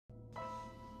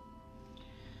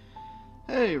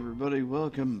Hey everybody,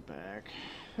 welcome back.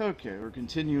 Okay, we're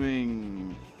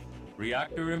continuing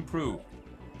Reactor improved.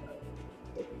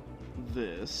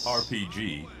 this.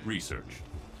 RPG research.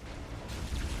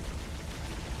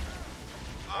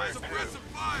 Suppressive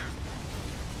fire!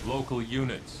 Local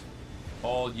units.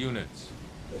 All units.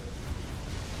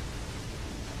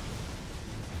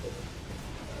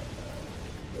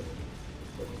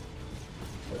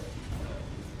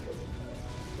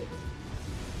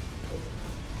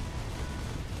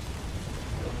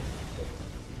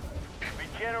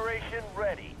 Regeneration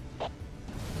ready.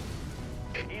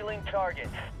 Healing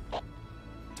targets.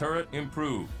 Turret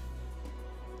improved.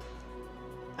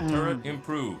 Turret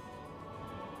improved.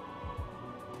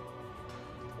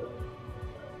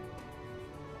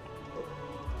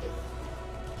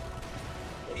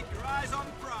 Keep your eyes on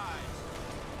the prize!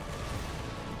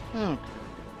 Okay.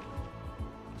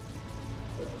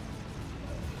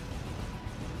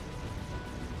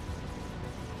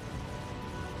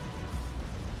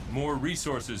 More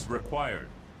resources required.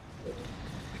 We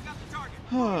got the target!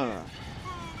 Huh. Move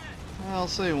it! I'll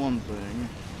say one thing.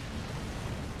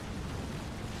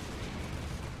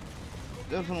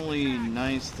 Definitely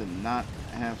nice to not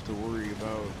have to worry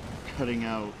about cutting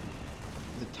out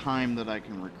the time that I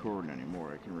can record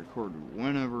anymore. I can record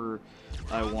whenever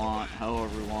I want,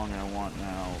 however long I want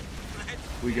now.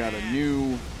 We got a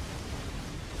new...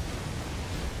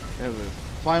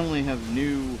 finally have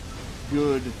new,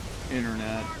 good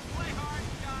internet. Play hard,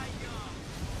 die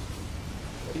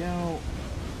young! You know,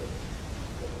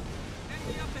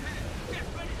 Enemy up ahead! Get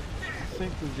ready to I dash!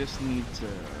 think we just need to...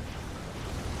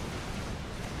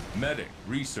 Medic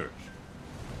research.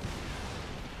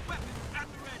 Weapons at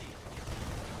the ready!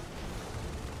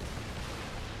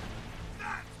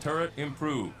 Turret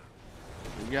improved.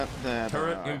 We got that,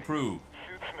 Turret improved.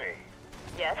 Shoots me.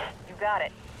 Yes, you got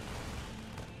it.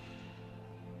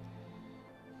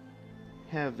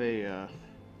 have a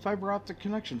fiber optic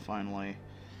connection finally.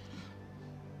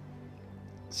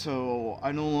 So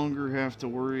I no longer have to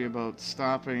worry about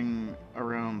stopping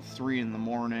around 3 in the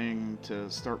morning to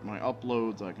start my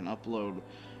uploads. I can upload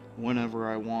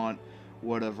whenever I want,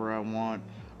 whatever I want.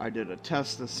 I did a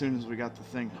test as soon as we got the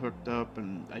thing hooked up,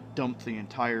 and I dumped the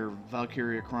entire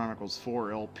Valkyria Chronicles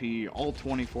 4 LP, all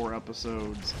 24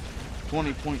 episodes,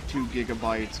 20.2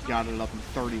 gigabytes, got it up in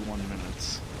 31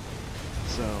 minutes.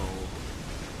 So...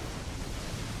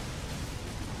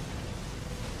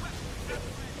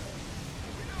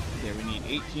 yeah, we need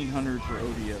 1800 for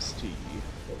ODST.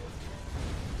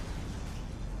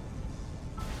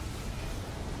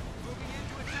 Moving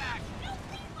into attack!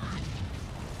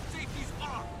 Safety's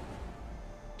off!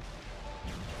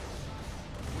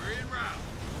 We're en route!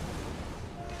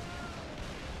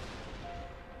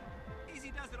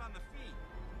 Easy does it on the feet.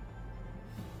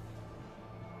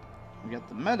 We got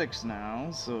the medics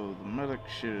now, so the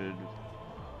medics should...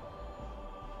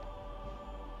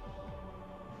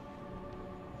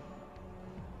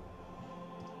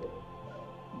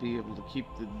 be able to keep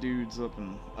the dudes up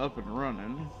and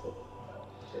running.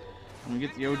 When we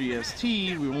get the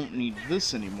ODST, we won't need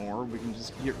this anymore. We can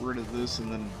just get rid of this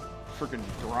and then frickin'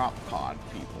 drop pod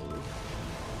people.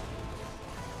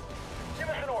 Give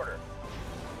us an order.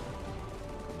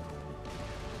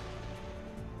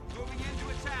 Moving into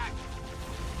attack!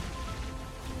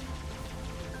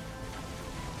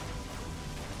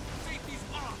 Safety's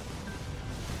off!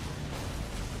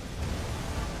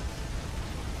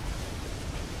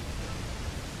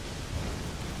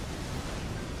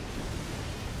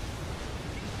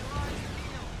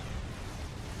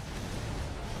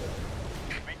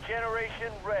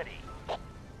 Regeneration ready.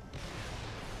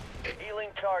 Healing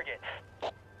targets.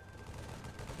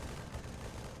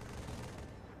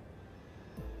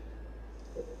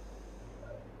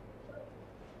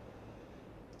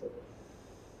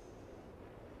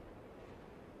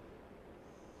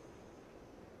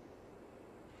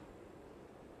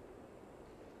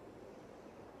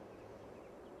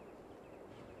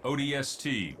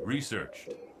 ODST research.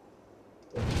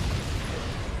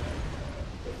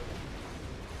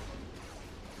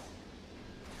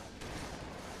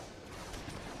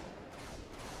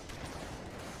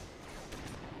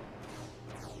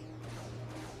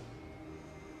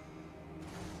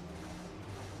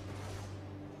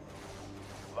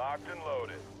 Locked and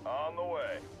loaded. On the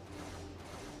way.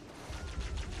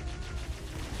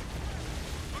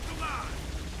 Look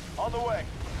alive! On the way.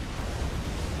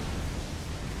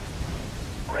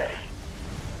 Ready.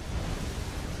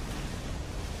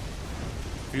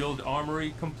 Field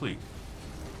armory complete.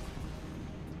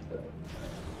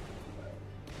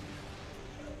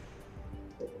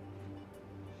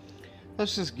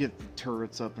 Let's just get the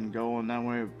turrets up and going. That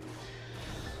way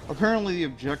Apparently the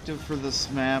objective for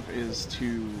this map is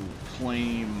to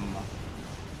claim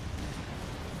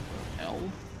L?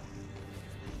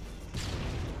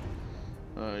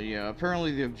 Yeah,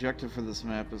 apparently the objective for this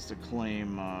map is to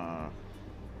claim,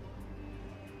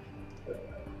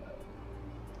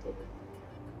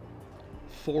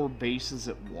 4 bases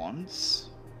at once?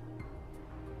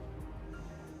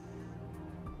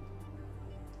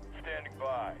 Standing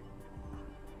by.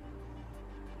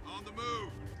 On the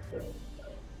move.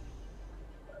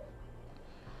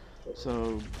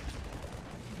 So,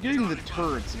 getting the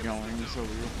turrets going so we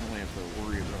don't really have to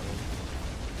worry about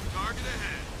Target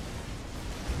ahead.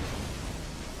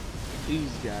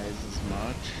 these guys as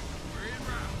much. We're en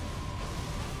route.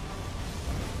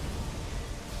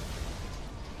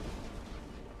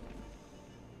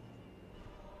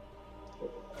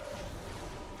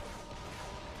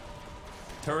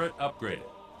 Turret upgraded.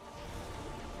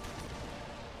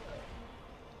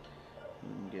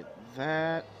 We can get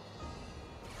that.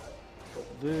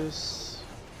 This.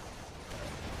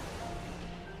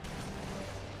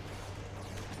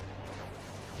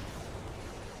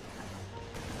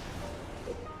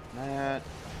 That.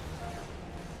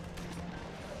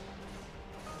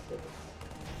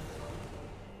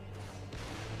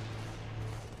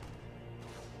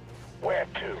 Where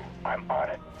to? I'm on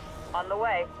it. On the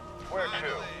way. Where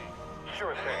to?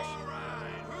 Sure thing.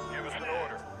 Give us an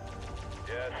order.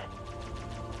 Yes.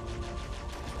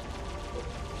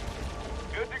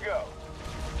 Good to go.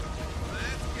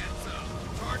 Let's get some.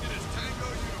 Target is Tango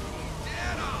uniform.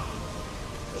 Dead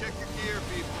on. Check your gear,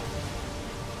 people.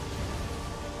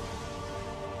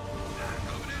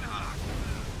 Coming in hot.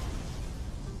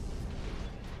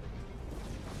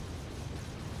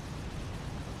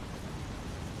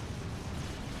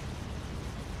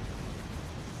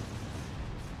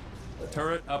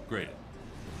 Turret upgraded.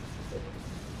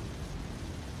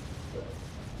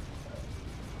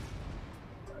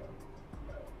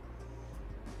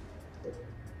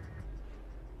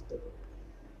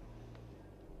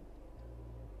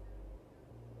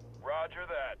 Roger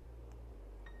that.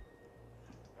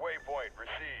 Waypoint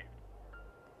received.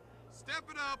 Step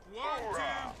it up. 1,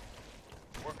 Hoorah!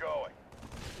 We're going.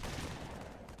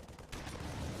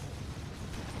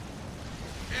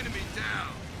 2. Enemy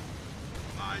down.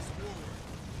 Nice war.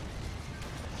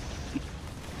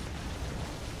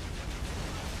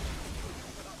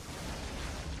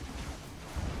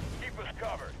 Keep us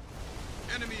covered.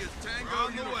 Enemy is Tango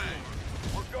on the way.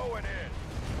 We're going in.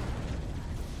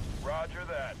 Roger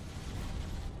that.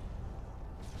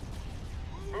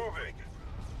 Moving.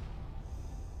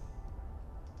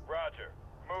 Roger.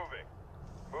 Moving.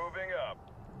 Moving up.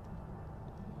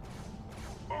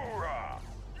 Hoorah!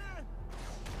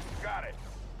 Got it.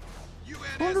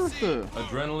 I wonder if the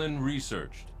Adrenaline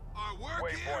researched. Our work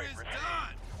Waypoint here is received.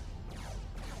 done.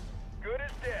 Good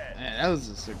as dead. man, that was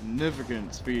a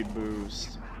significant speed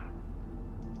boost.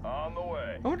 On the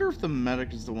way. I wonder if the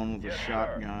medic is the one with the Yes, sir.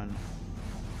 shotgun.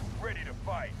 Ready to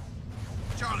fight.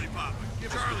 Charlie Papa,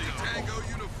 give Charlie a Tango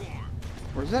uniform.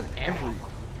 Or is that every?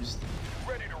 Just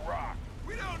Ready to rock.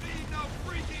 We don't need no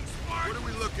freaking Spartan. What are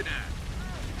we looking at?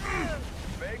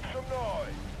 Make some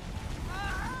noise.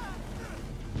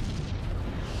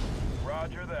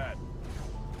 Roger that.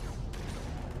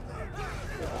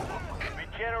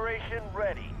 Regeneration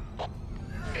ready.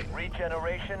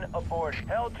 Regeneration aboard.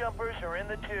 Hell jumpers are in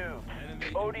the tubes.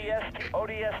 ODST,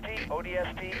 ODST,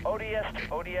 ODST, ODST,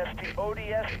 ODST,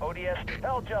 ODS, ODST,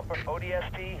 Hell jumper,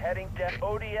 ODST heading down.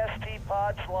 ODST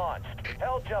pods launched.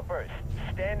 Hell jumpers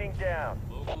standing down.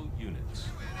 Local units.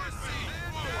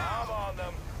 I'm on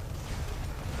them.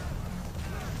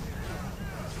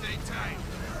 Stay tight.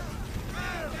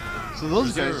 so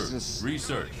those guys Reserve. just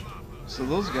Research. so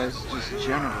those guys just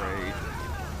generate.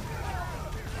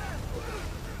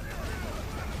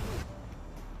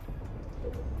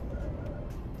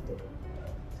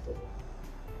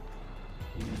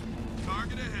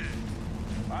 Target ahead.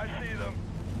 I see them.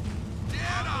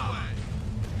 Dead on.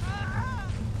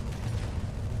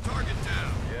 Target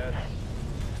down. Yes.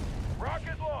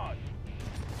 Rocket launch.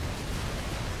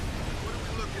 What are we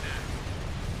looking at?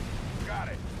 Got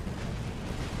it.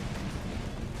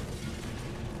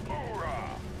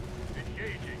 Hoorah!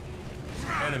 Engaging.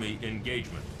 Enemy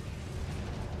engagement.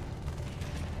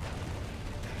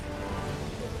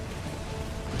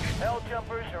 Hell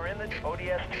jumpers are in the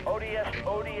ODST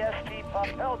pod.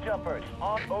 Hell jumpers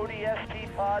on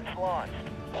ODST pods launched.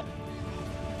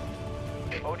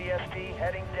 ODST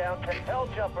heading down to Hell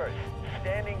jumpers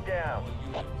standing down.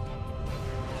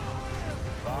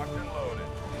 Locked and loaded.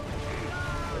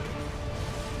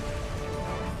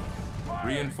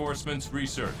 Reinforcements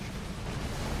research.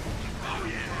 Oh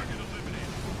yeah. Target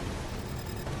eliminated.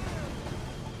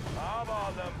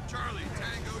 on them. Charlie,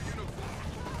 Tango uniform.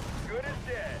 Good as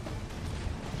dead.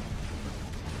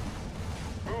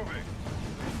 Moving.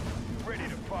 Ready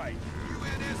to fight.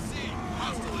 UNSC,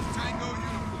 hostile is Tango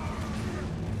uniform.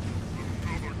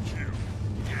 Another kill.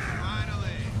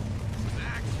 Finally.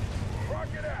 Action. Rock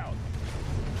it out.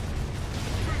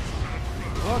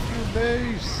 Fuck your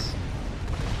base!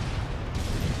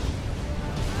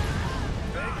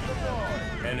 Make some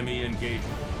noise. Enemy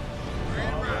engagement. Green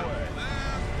On the round. way.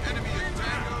 Left. Enemy is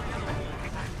Tango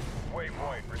uniform.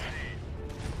 Waypoint received.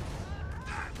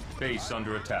 Base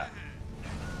under attack.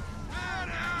 Man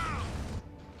out!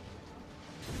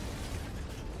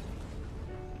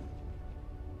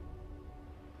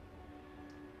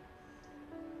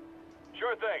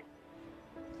 Sure thing.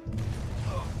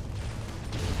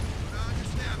 Put on your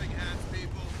stabbing hats,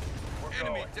 people. We're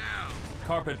Enemy going. down.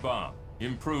 Carpet bomb.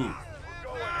 Improved. We're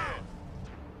going in.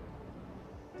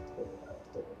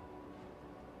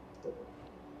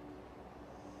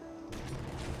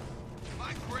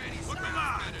 My granny smells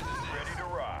better than this. Ready to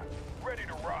rock. Ready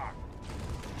to rock.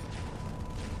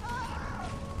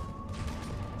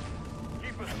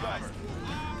 Keep us covered.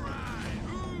 All right,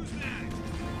 who's next?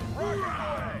 Rocket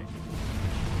away.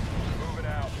 Moving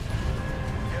out.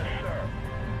 Yes, sir.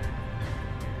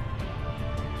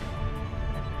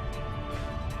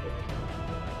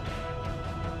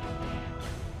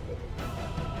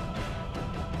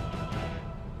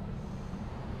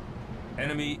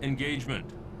 Enemy engagement.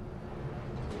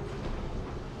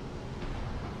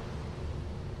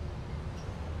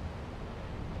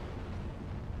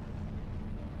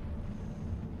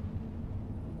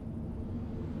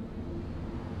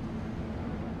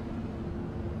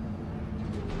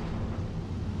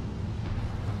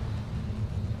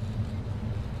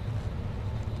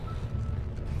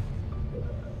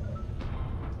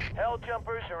 Hell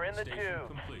jumpers are in the Station tube.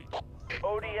 complete.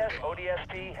 ODS,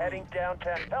 ODST heading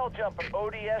downtown. Hell jumper,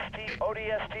 ODST,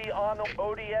 ODST on the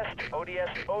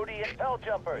ODS, Hell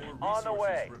jumpers More on the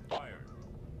way. resources required.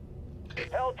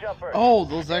 Hell jumpers. Oh,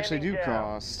 those actually standing do down.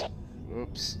 cross.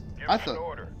 Oops. Give I us an thought.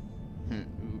 order.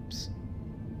 Oops.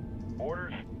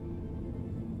 Orders.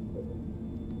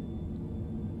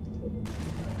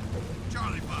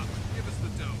 Charlie Papa, give us the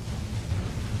dough.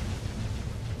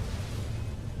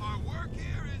 Our work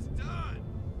here is done.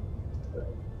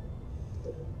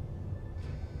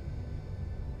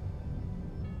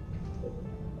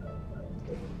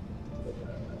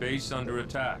 Base under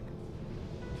attack.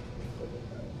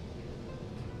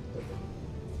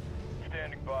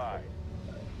 Standing by.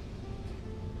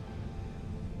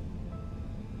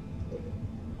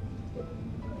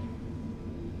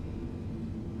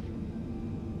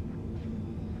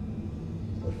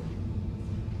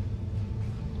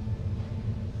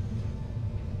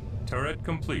 Turret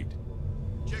complete.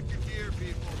 Check your gear,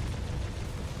 people.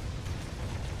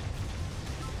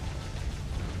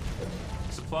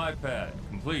 Supply pad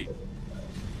complete.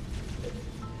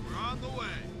 We're on the way.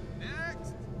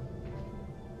 Next.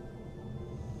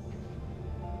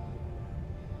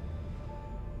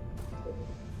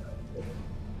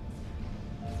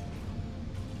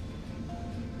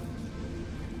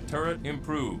 Turret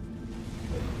improved.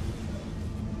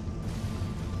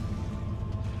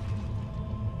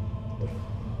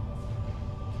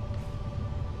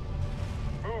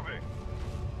 Moving.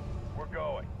 We're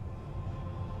going.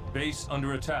 Base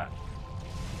under attack.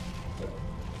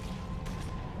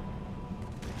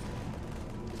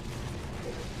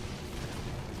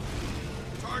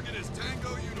 Target is Tango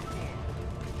uniform.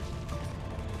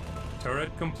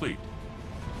 Turret complete.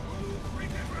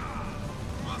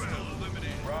 Hostile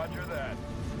eliminated. Roger that.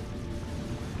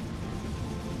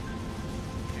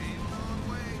 Came a long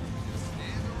way. Just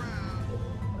stand around.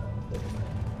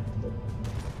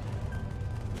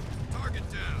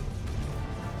 Target down.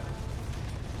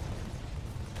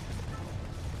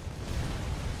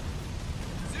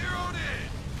 Zeroed in.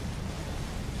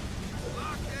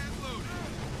 Locked and loaded.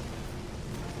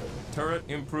 Turret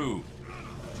improved.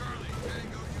 Charlie,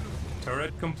 Tango uniform.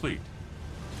 Turret complete.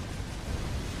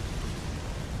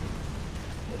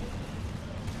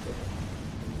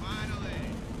 Finally,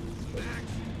 some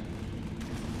action.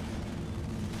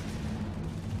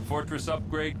 Fortress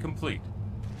upgrade complete.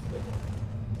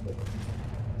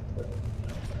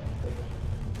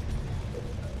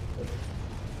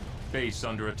 Base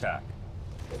under attack.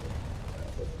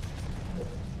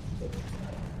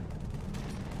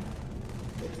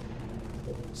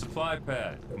 Supply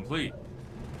pad complete.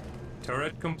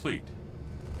 Turret complete.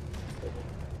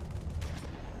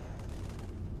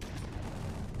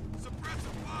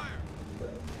 Suppressive fire.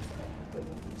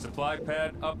 Supply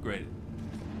pad upgraded.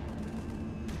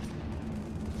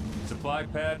 Supply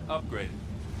pad upgraded.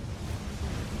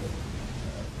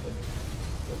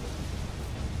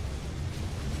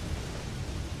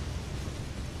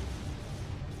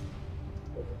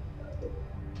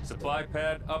 Supply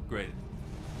pad upgraded.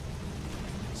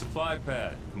 Supply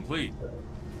pad complete.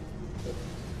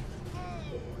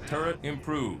 Turret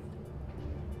improved.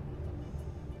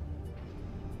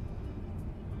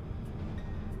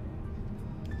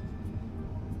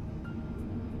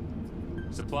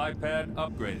 Supply pad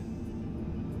upgraded.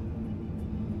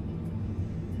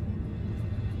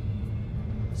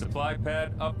 Supply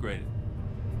pad upgraded.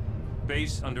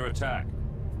 Base under attack.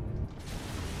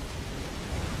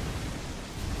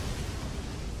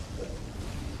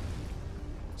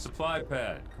 Supply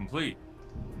pad complete.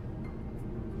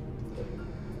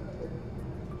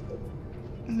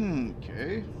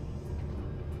 Okay.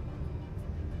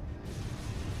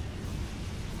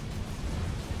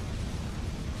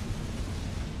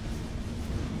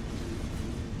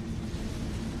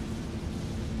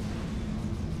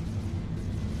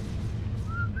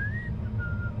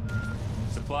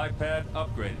 Supply pad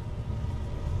upgraded.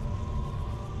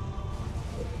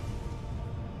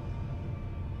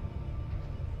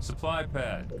 Supply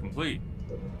pad complete.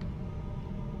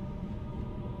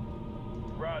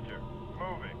 Roger.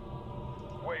 Moving.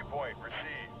 Waypoint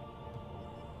received.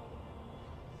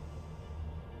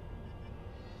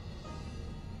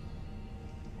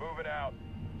 Moving out.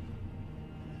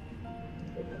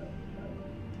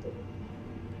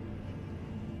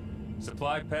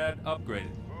 Supply pad upgraded.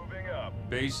 Moving up.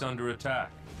 Base under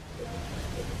attack.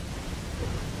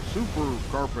 Super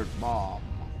carpet bomb.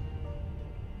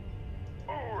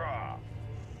 Hoorah!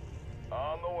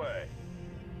 On the way.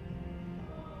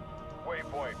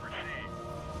 Waypoint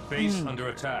received. Base under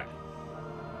attack.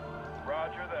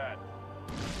 Roger that.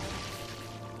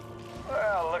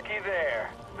 Well, looky there.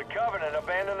 The Covenant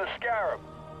abandoned the Scarab.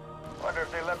 Wonder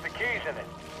if they left the keys in it.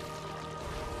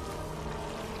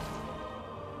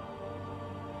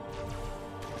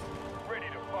 Ready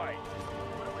to fight.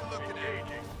 What are we looking at?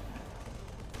 Engaging.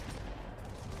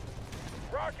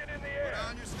 Rocket in the air. Put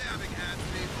on your stabbing hats,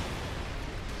 people.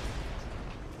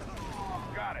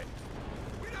 Got it.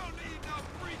 We don't need no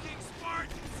freaking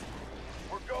Spartans.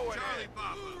 We're going Charlie in.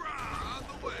 Papa, we're on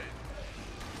the way.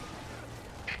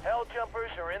 Hell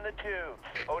jumpers are in the tubes.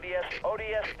 ODS,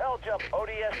 hell jump,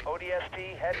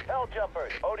 ODST, head, hell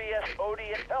jumpers, ODS,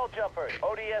 hell jumpers,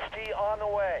 ODST on the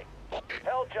way.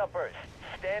 Hell jumpers,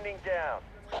 standing down.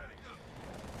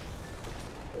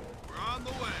 We're on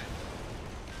the way.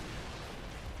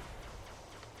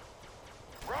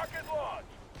 Rocket launch.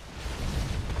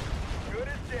 Good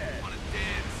as dead. Want to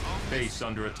dance? On Base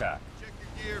under attack. Check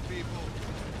your gear, people.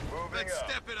 Moving Let's up.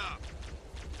 step it up.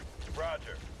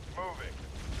 Roger, moving.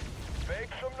 Make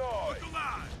some noise. Look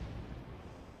alive.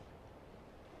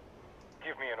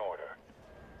 Give me an order.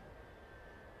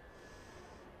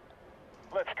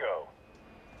 Let's go.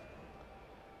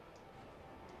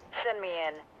 Send me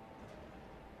in.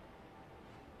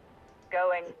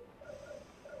 Going.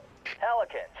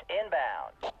 Pelicans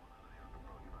inbound.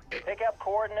 Pick up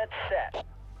coordinates set.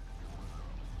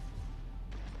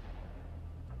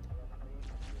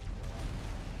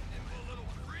 Nimble little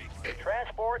freaks.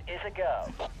 Transport is a go.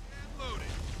 And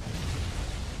loaded.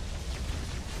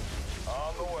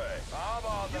 On the way. I'm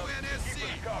on them. UNSC, Keep us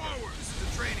covered. forward. This is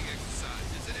a training exercise,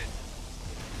 isn't it?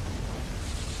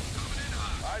 Coming in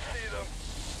hot. I see them.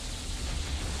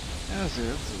 That's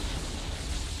it.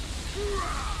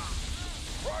 Hoorah!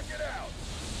 Rocket out.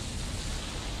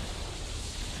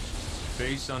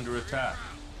 Base under attack.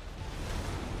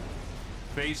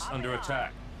 Base under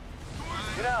attack.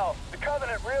 You know, the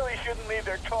Covenant really shouldn't leave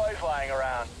their toys lying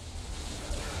around.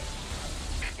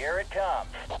 Here it comes.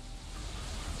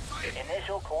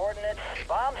 Initial coordinates,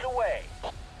 bombs away.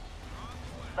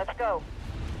 Let's go.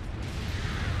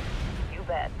 You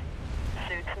bet.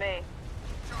 Suits me.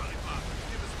 Charlie Papa,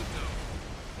 give us the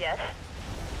dough. Yes?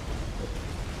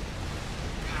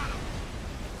 Got him.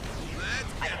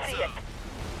 Let's I get see some. it.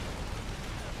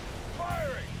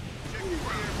 Firing. Check your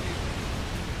gear,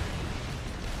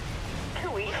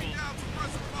 people. Too easy. Down,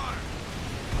 suppressor fire.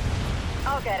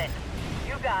 I'll get it.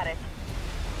 You got it.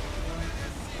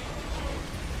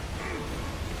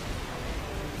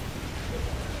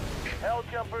 Hell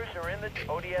jumpers are in the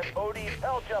hell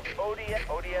jump,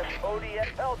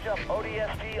 hell jump,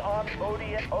 ODST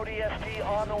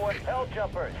on the way. Hell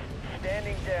jumpers,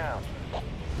 standing down.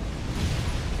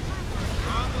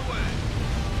 On the way.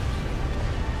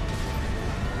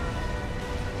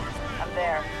 I'm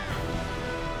there.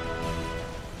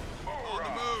 On the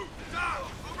move.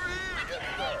 Doc, over here. Yes,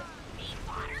 sir.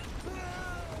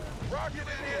 Rocket in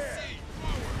the air. NSC,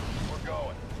 forward. We're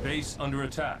going. Base under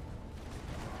attack.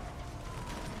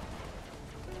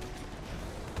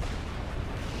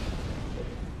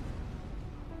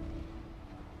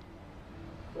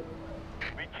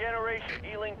 Regeneration Regeneration.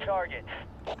 Healing targets.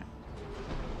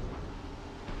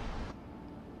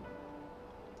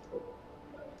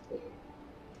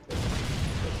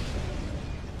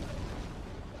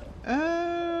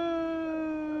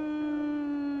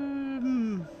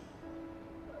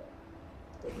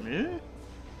 Yeah?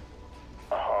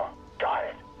 Uh-huh. Got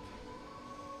it.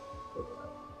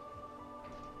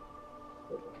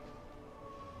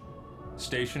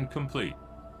 Station complete.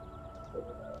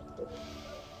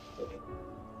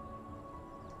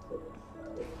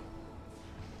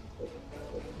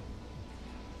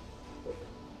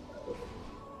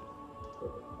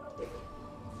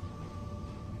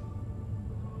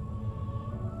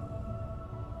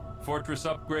 Fortress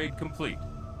upgrade complete.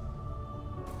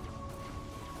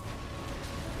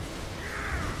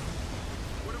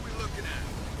 What are we looking at?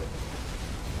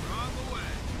 We're on the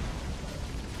way.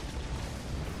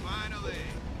 Finally.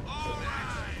 All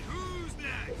right. Who's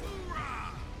next?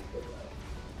 Hoorah!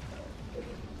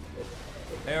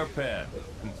 Air pad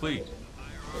complete.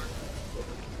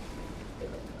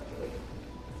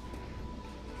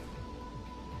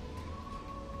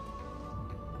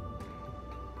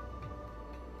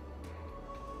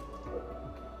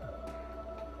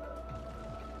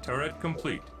 Turret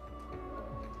complete.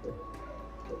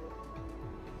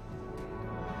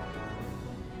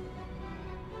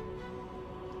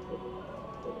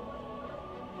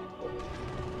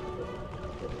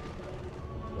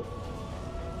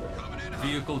 Coming in hot.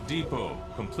 Vehicle depot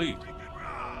complete.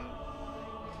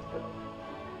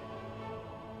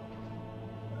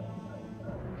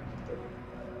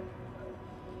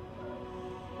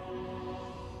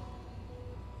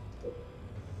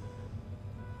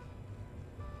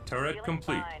 Turret Feeling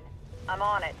complete. fine. I'm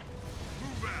on it.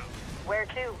 Move out. Where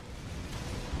to?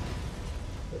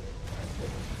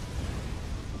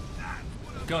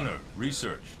 Gunner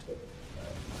researched.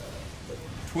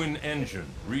 Twin engine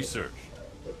researched.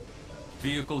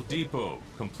 Vehicle depot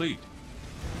complete.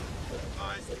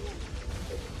 Eyes.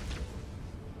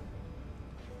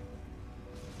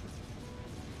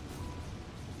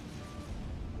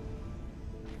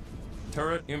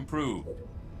 Turret improved.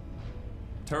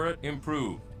 Turret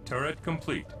improved. Turret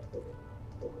complete.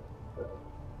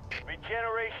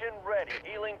 Regeneration ready.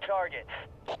 Healing targets.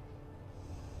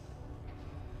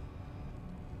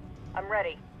 I'm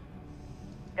ready.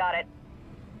 Got it.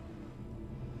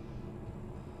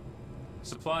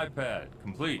 Supply pad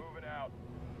complete. Moving out.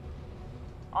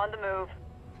 On the move.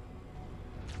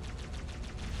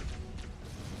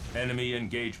 Enemy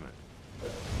engagement.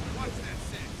 Watch that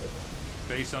six.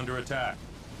 Base under attack.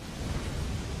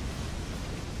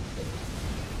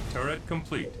 Turret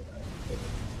complete.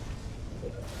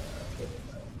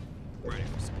 Ready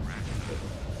for some crack.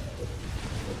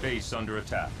 Base under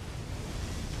attack.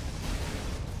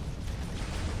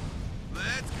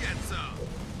 Let's get some.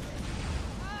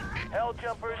 Hell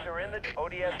jumpers are in the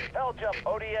ODS. Hell jump.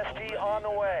 ODST on the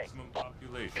way. Maximum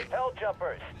population. Hell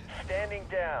jumpers standing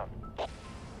down.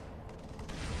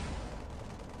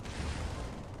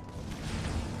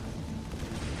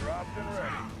 Dropped and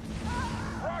ready.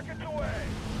 Rockets away.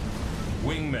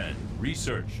 Wingmen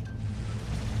researched.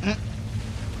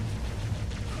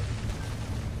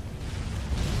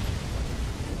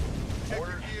 Check your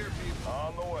gear, people.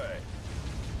 On the way.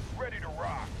 Ready to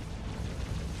rock.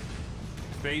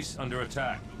 Base under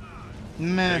attack.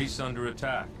 Meh. Base under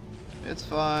attack. It's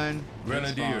fine.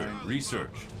 Grenadier It's fine.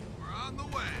 researched. We're on the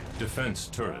way. Defense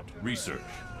turret researched.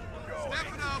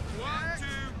 Stepping up. 1, 2.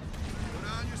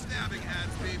 Put on your stabbing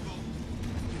hats, people.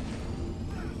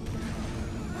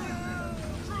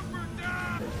 Trooper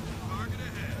down. Target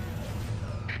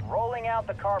ahead. Rolling out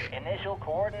the carp. Initial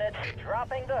coordinates.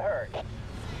 Dropping the hurt.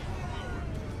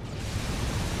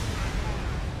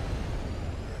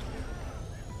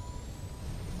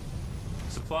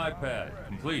 Supply pad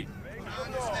complete. Put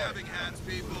on your stabbing hats,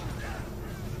 people.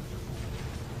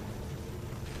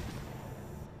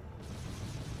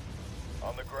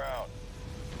 On the ground.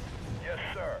 Yes,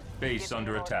 sir. Base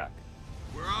under attack.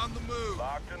 We're on the move.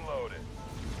 Locked and loaded.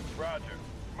 Roger.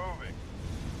 Moving.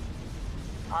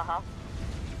 Uh-huh.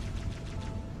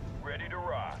 Ready to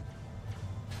rock.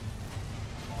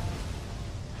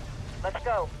 Let's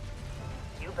go.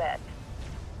 You bet.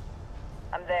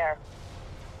 I'm there.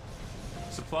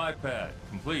 Supply pad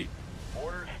complete.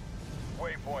 Orders.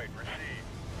 Waypoint received.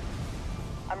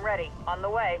 I'm ready. On the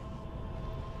way.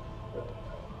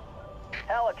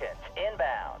 Pelicans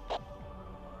inbound.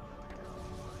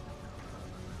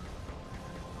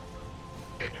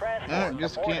 Transport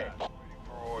just reporting. can't- Waiting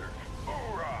for orders.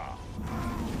 Hoorah!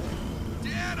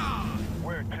 Dead on.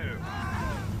 Where to?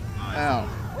 Ow.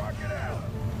 Rocket out.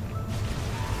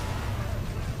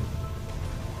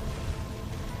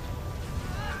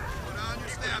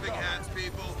 stabbing hats,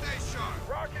 people. Stay sharp.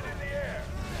 Rocket in the air.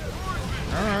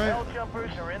 Alright. Hell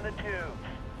jumpers are in the tubes.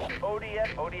 ODS,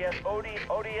 ODS, ODS,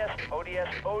 ODS,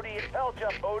 hell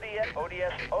jump, ODS,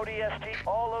 ODST,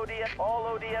 all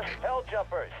ODS, hell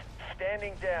jumpers.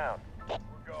 Standing down. We're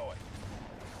going.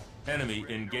 Enemy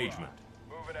engagement.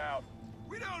 Moving out.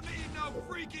 We don't need no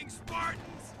freaking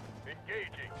Spartans.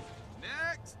 Engaging.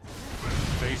 Next.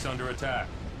 Base under attack.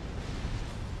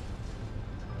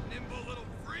 Nimble little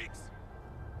freaks.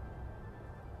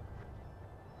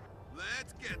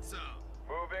 Let's get some.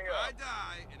 Moving I up.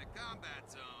 die in a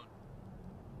combat zone.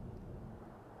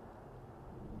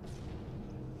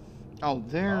 Oh,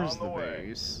 there's On the the way.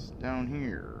 base. Down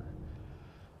here.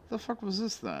 The fuck was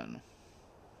this then?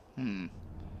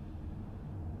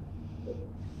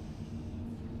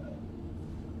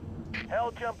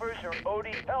 Hell jumpers are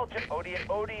ODST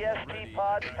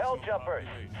pods, hell jumpers.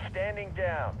 Standing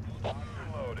down.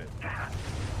 Loaded.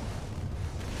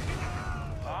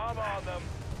 I'm on them.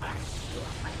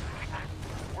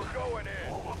 We're going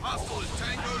in. Hostile is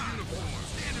Tango uniform.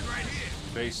 Standing right here.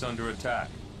 Base under attack.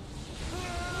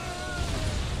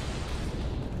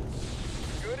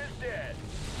 Good as dead.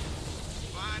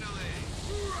 Finally.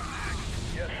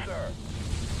 Yes, sir.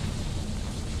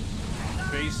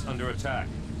 Base under attack.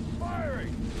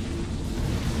 Firing.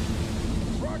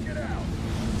 Rocket out.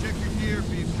 Check your gear,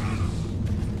 people.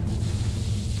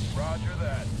 Roger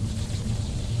that.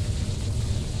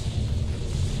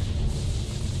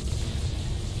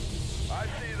 I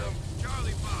see them.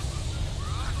 Charlie Papa.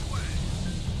 We're on the way.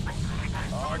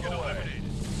 Target eliminated.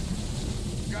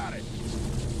 Got it.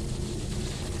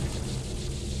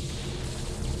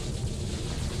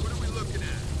 What are we looking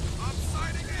at? I'm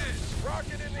sighting in.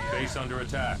 Rocket in the air. Base under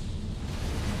attack.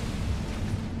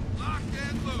 Locked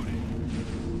and loaded.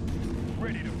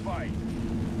 Ready to fight.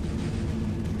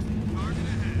 Target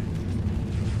ahead.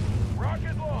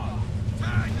 Rocket launched.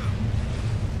 Tag them.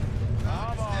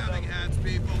 I'm on Stabbing them. hats,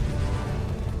 people.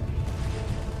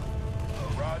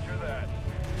 Roger that.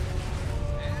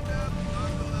 Stand up,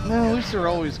 buckle up. No, at least they're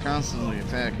always constantly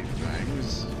attacking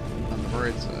things. On the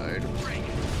bright side. Bring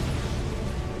it.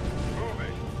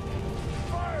 Moving.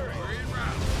 Firing. We're en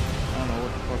route. I don't know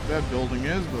what the fuck that building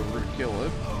is, but we're gonna kill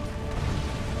it.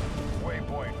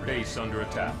 Waypoint. Base under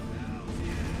attack.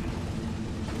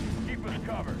 Keep us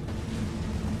covered.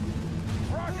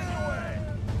 Rockets away.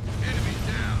 Enemy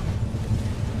down.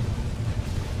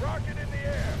 Rocket in the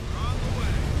air. We're on the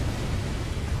way.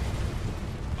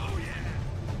 Oh,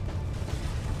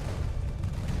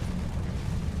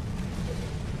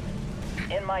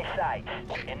 yeah. In my sights.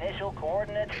 Initial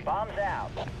coordinates, bombs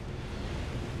out.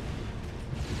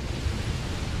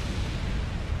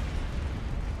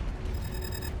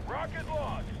 Rocket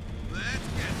launch. Let's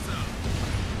get some.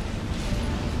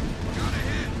 Got a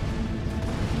hit.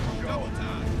 Double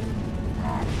time.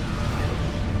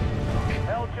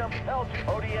 Hell jump,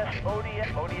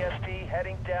 ODST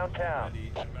heading downtown.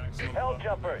 Hell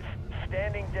jumpers,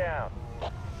 standing down.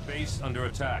 Base under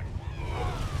attack.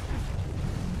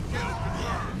 Kill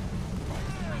confirmed.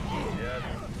 Yes,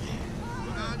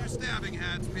 Put on your stabbing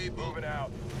hats, people. moving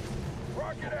out.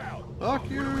 Rocket out. Fuck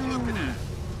you! What are we looking at?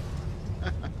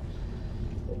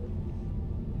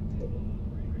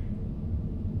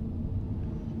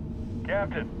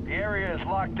 Captain, the area is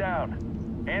locked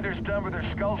down. Anders done with their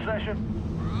skull session?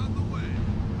 We're on the way.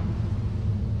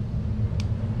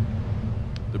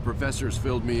 The professor's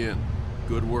filled me in.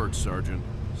 Good work, Sergeant.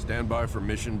 Stand by for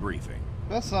mission briefing.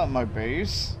 That's not my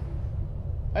base.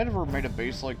 I never made a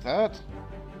base like that.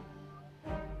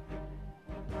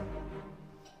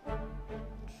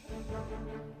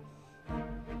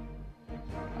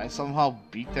 I somehow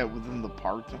beat that within the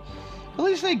part. At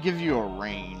least they give you a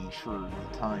range for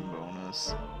the time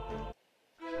bonus.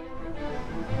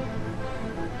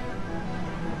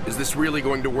 Is this really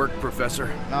going to work, Professor?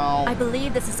 No. I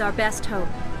believe this is our best hope.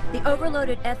 The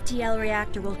overloaded FTL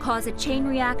reactor will cause a chain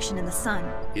reaction in the sun.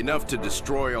 Enough to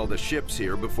destroy all the ships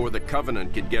here before the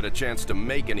Covenant can get a chance to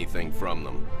make anything from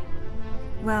them.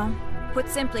 Well, put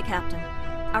simply, Captain,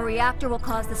 our reactor will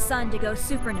cause the sun to go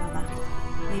supernova,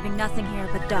 leaving nothing here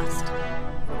but dust.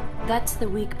 That's the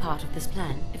weak part of this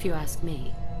plan, if you ask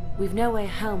me. We've no way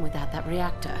home without that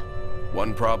reactor.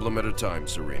 One problem at a time,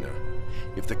 Serena.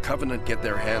 If the Covenant get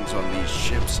their hands on these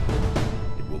ships,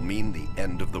 it will mean the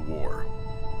end of the war.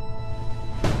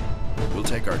 We'll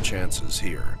take our chances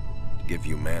here to give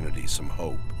humanity some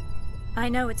hope. I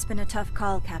know it's been a tough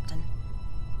call, Captain,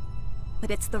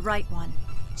 but it's the right one.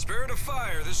 Spirit of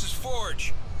Fire, this is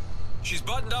Forge. She's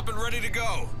buttoned up and ready to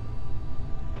go.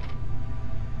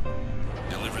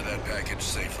 Deliver that package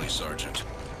safely, Sergeant.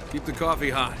 Keep the coffee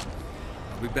hot.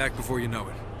 I'll be back before you know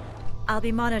it. I'll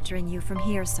be monitoring you from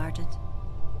here, Sergeant.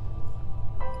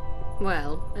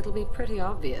 Well, it'll be pretty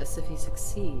obvious if he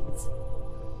succeeds.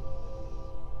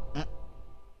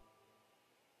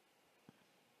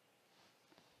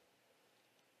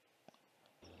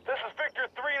 This is Victor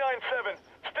 397.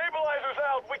 Stabilizers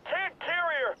out. We can't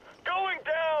carrier. Going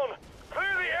down.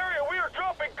 Clear the area. We are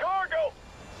dropping cargo.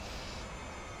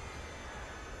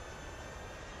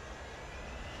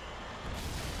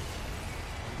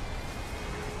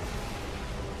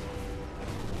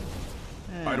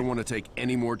 I don't want to take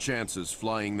any more chances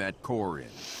flying that core in.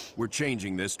 We're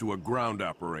changing this to a ground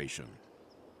operation.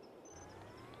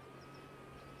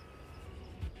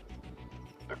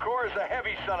 The core is a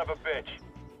heavy son of a bitch.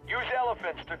 Use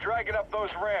elephants to drag it up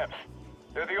those ramps.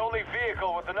 They're the only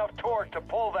vehicle with enough torque to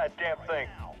pull that damn thing.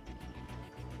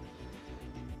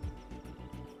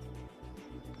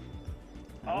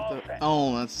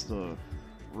 Oh, that's the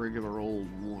regular old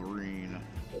Wolverine.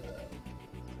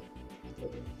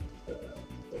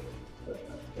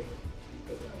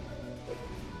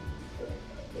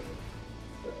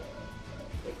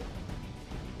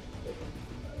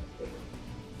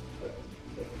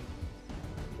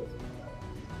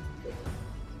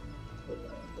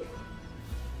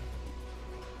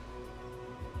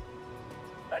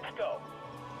 Let's go.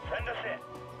 Send us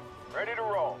in. Ready to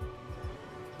roll.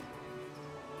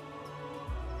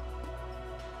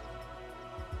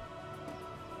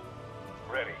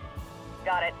 Ready.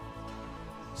 Got it.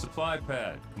 Supply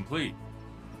pad complete.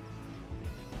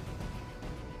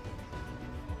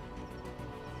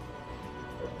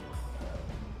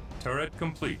 Turret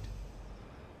complete.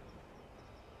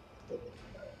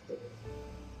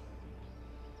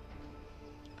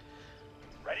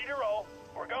 Ready to roll.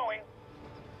 We're going.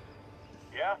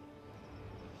 Yeah?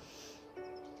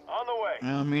 On the way.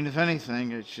 I mean, if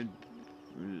anything, it should...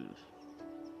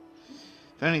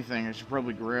 If anything, I should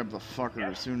probably grab the fucker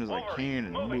as soon as I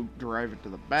can and drive it to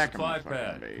the back Supply of my fucking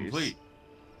pad base. complete.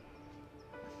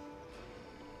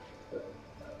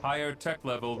 Higher tech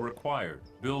level required.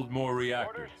 Build more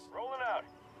reactors. Orders rolling out.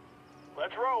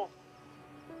 Let's roll.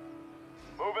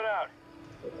 Moving out.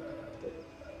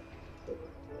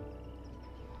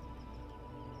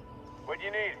 What do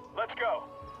you need? Let's go.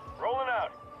 Rolling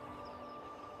out.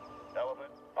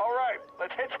 Elephant. All right,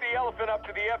 let's hitch the elephant up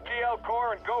to the FTL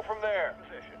core and go from there.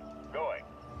 Position. Going.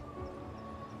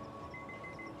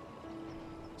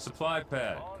 Supply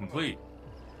pad complete.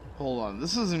 Hold on,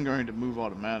 this isn't going to move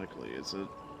automatically, is it?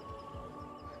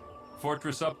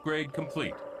 Fortress upgrade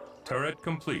complete. Turret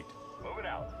complete. Moving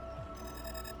out.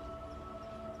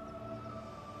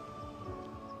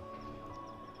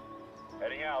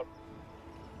 Heading out.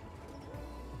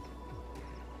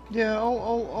 Yeah,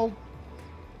 I'll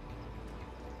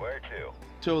Where to?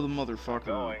 tow the motherfucker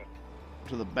Going.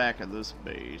 to the back of this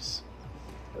base.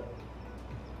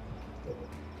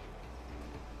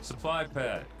 Supply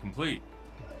pad complete.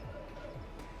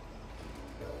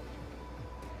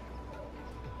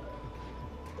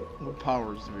 What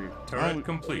powers do we... Turret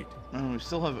complete. We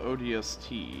still have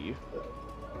ODST.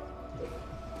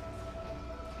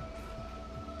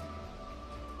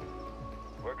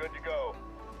 We're good to go.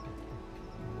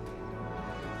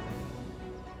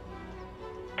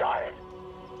 Got it.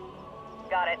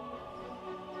 Got it.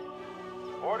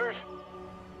 Orders.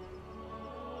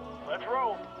 Let's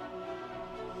roll.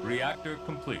 Reactor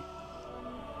complete.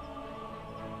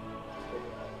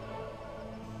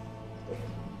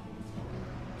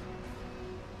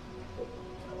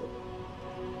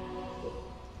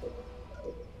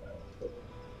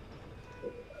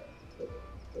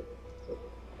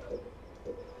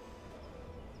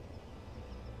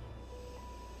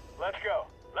 Let's go.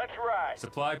 Let's ride.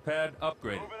 Supply pad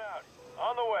upgraded. Moving out.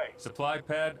 On the way. Supply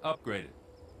pad upgraded.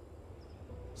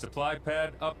 Supply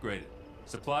pad upgraded.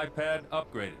 Supply pad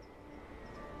upgraded.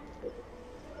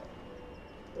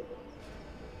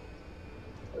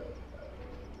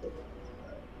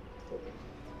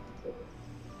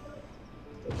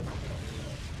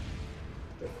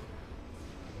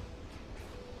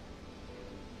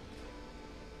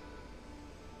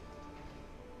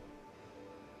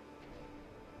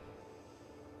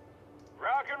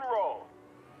 Rock and roll.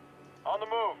 On the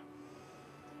move.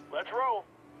 Let's roll.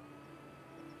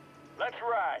 Let's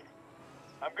ride.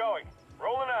 I'm going.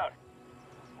 Rolling out.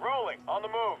 Rolling. On the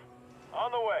move.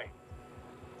 On the way.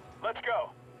 Let's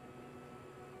go.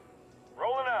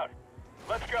 Rolling out.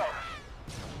 Let's go.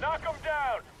 Knock them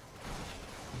down.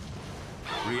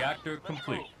 Reactor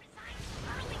complete.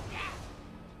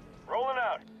 Rolling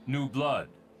out. New blood.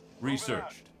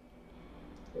 Researched.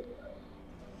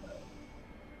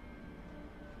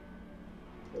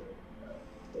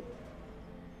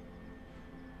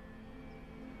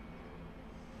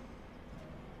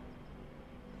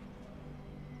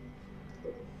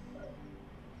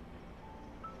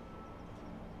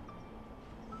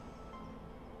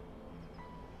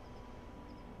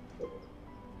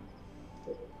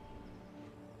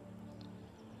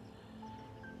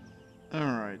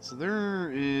 Alright, so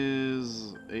there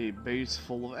is a base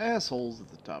full of assholes at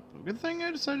the top. Good thing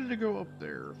I decided to go up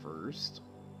there first.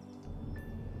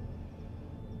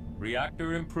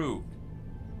 Reactor improved.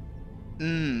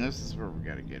 This is where we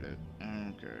gotta get it.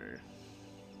 Okay.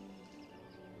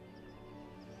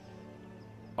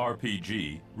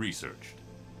 RPG researched.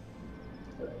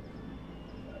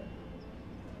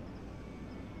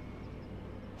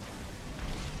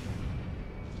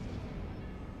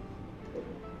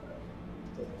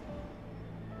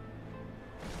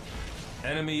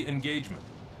 Enemy engagement.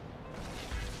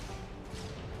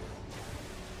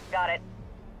 Got it.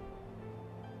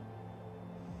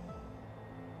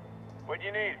 What do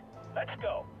you need? Let's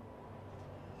go.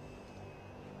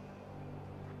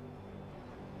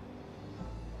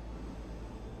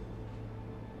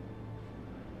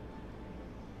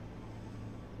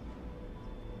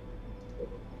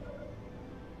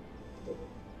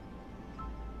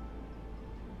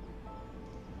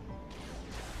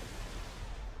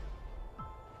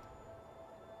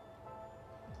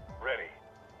 Ready.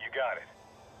 You got it.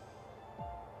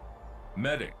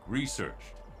 Medic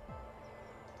researched.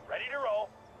 Ready to roll.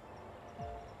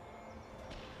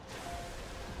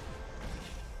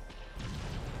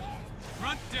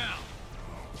 Front down.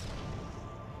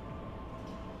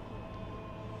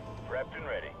 Prepped and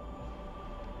ready.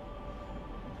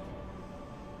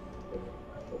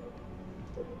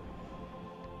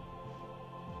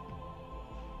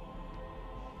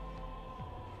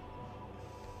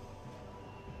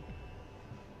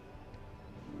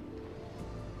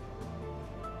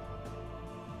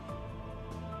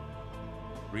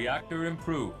 Reactor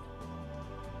improved.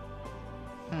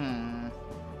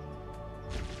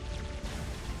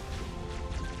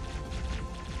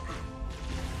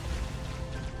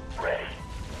 Ready.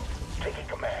 Taking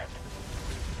command.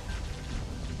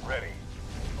 Ready.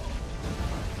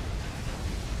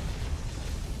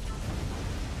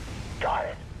 Got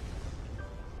it.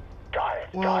 Got it.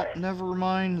 Well, got it. never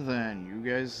mind then. You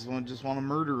guys just want to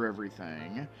murder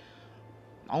everything.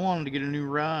 I wanted to get a new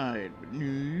ride, but no,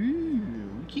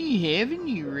 we can't have a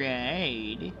new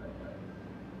ride.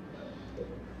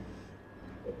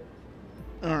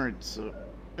 Alright, so...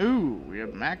 Ooh, we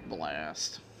have Mac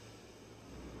Blast.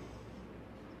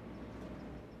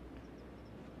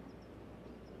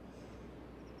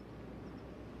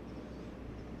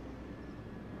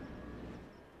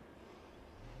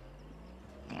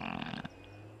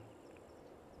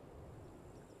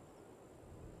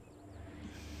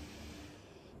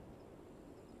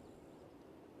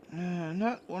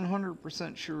 Not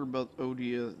 100% sure about the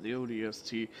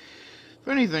ODST. If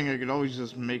anything, I could always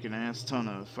just make an ass ton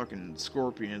of fucking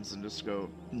scorpions and just go,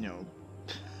 you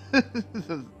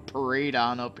know, parade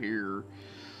on up here.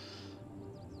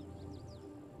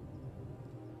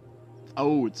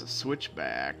 Oh, it's a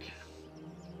switchback.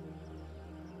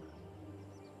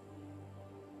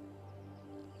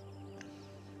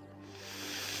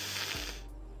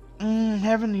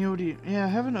 Having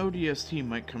ODST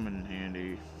might come in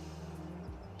handy.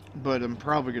 But I'm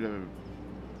probably gonna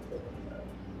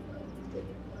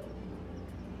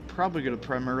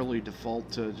primarily default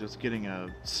to just getting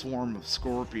a swarm of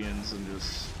scorpions and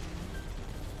just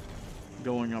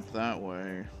going up that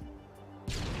way.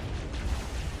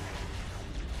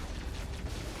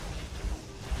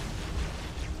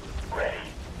 Ready.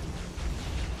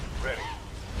 Ready.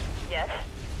 Yes?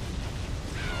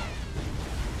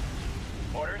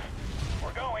 Orders?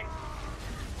 We're going.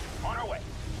 On our way.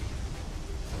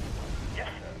 Yes,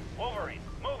 sir. Wolverine,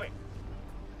 moving.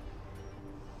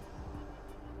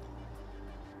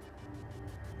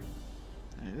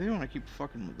 If they want to keep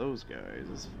fucking with those guys,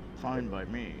 it's fine by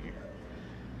me.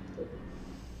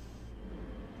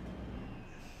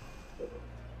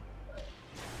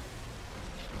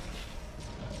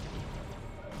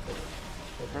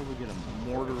 I'll probably get a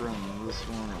mortar on this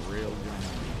one, a railgun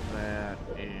on that,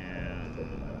 and...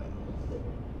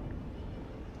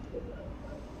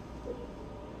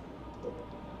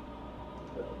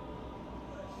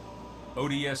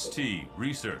 ODST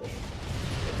research.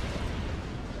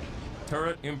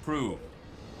 Turret improved.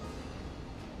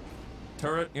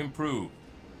 Turret improved.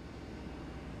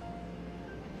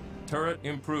 Turret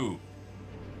improved.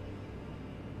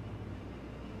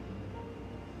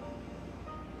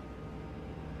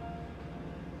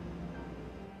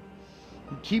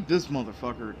 Keep this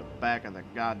motherfucker at the back of the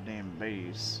goddamn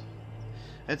base.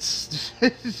 It's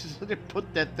they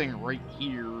put that thing right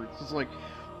here. It's just like,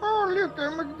 oh look,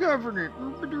 I'm a governor.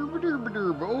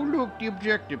 Oh look, the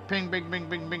objective. Ping, bing, bing,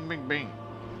 bing, bing, bing, bing.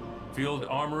 Field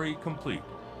armory complete.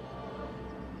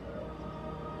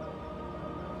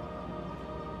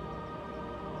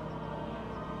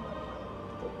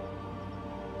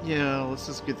 Yeah, let's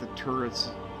just get the turrets.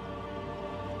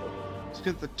 Let's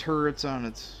get the turrets on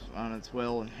its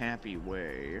well and happy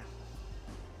way.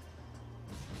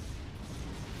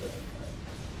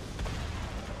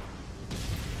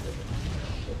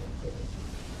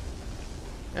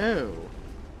 Oh.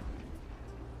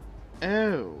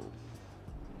 Oh.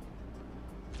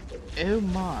 Oh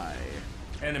my.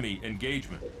 Enemy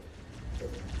engagement.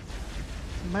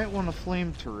 Might want a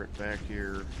flame turret back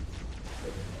here.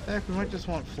 Heck, we might just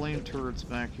want flame turrets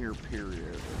back here,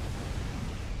 period.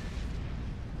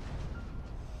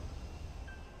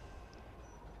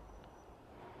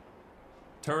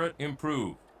 Turret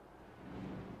improved.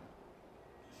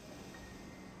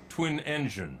 Twin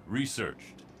engine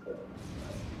researched.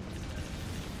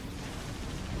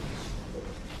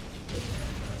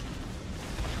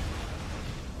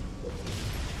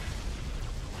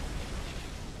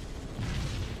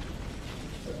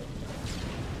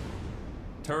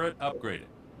 Turret upgraded.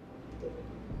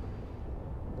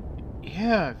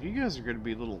 Yeah, if you guys are gonna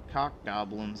be little cock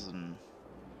goblins and...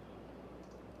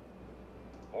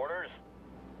 Orders?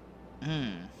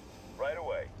 Right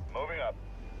away. Moving up.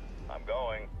 I'm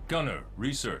going. Gunner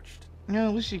researched. Yeah,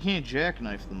 at least you can't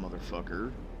jackknife the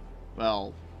motherfucker.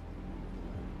 Well,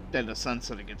 in the sense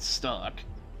that it gets stuck,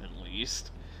 at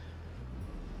least.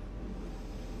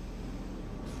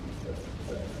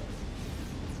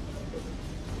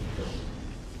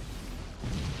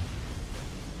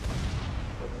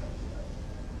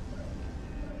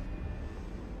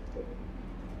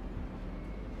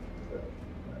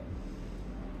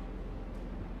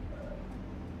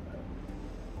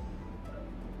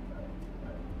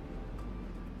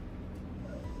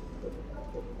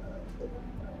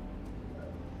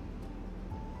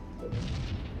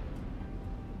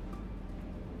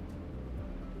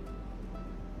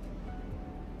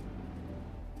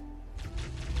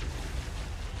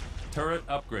 Turret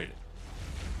upgraded.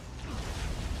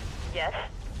 Yes.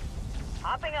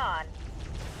 Hopping on.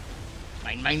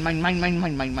 Mine.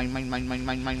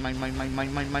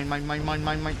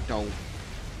 Go.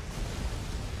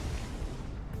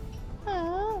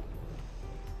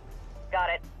 Got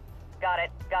it. Got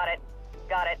it. Got it.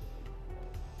 Got it.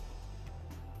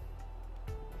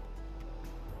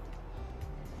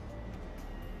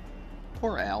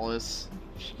 Poor Alice.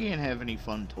 She can't have any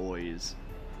fun toys.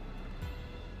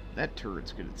 That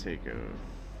turret's gonna take a...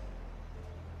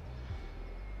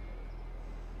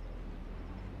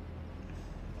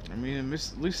 I mean, at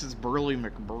least it's Burly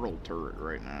McBurl turret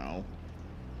right now.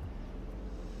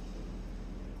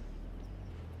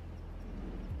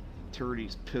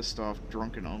 Turret's pissed off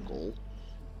drunken uncle.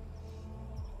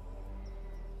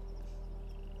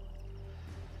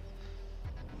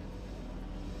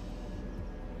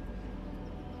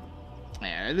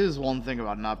 Yeah, it is one thing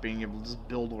about not being able to just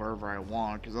build wherever I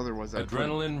want, because otherwise I'd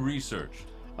Adrenaline researched.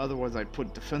 Otherwise I'd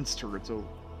put defense turrets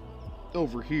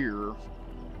over here.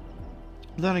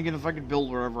 Then again, if I could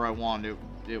build wherever I want, it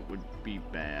would be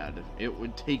bad. It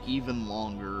would take even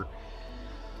longer.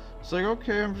 It's like,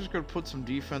 okay, I'm just gonna put some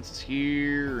defenses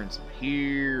here, and some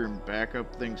here, and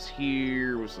backup things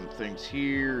here, with some things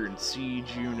here, and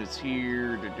siege units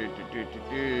here,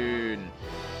 and...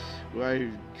 Why,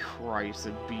 Christ,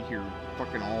 I'd be here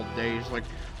fucking all day. It's like,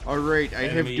 alright, I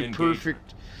have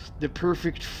the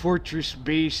perfect fortress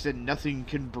base that nothing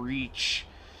can breach.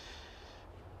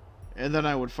 And then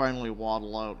I would finally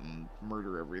waddle out and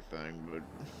murder everything, but...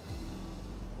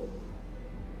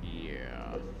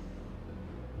 yeah.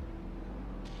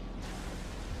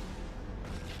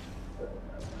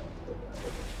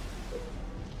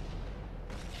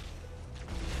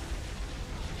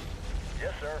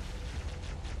 Yes, sir.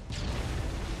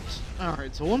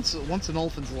 Alright, so once an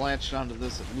elephant's latched onto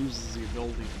this, it loses the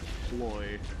ability to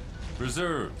deploy.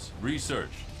 Reserves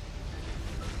researched.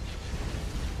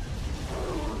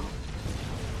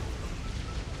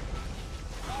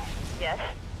 Yes.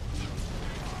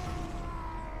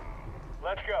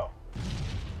 Let's go.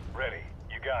 Ready.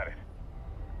 You got it.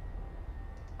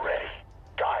 Ready.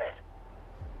 Got it.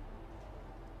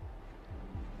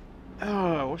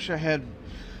 Oh, I wish I had...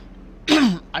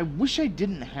 I wish I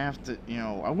didn't have to, you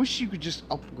know, I wish you could just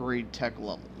upgrade tech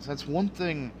levels. That's one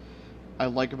thing I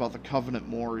like about the Covenant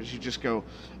more, is you just go,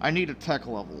 I need a tech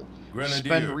level. Grenadier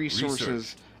Spend resources,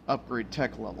 research. upgrade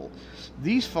tech level.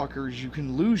 These fuckers, you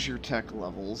can lose your tech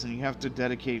levels, and you have to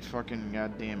dedicate fucking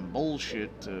goddamn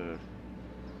bullshit to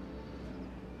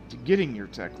getting your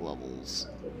tech levels.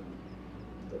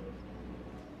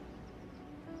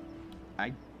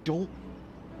 I don't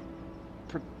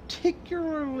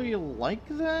particularly like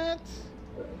that.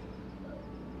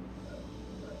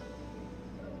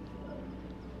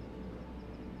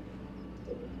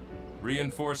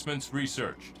 Reinforcements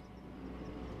researched.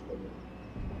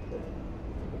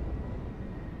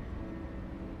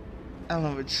 I don't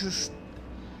know, it's just...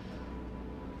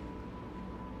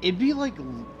 It'd be like,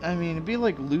 I mean, it'd be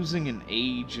like losing an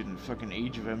age in fucking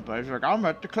Age of Empires. Like, I'm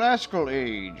at the classical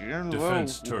age. And,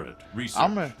 Defense well, turret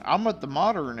researched. I'm at the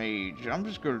modern age. I'm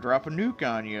just gonna drop a nuke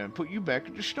on you and put you back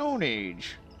at the Stone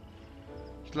Age.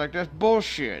 It's like, that's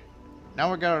bullshit.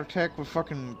 Now we gotta attack with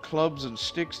fucking clubs and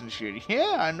sticks and shit.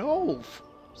 Yeah, I know.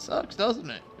 Sucks,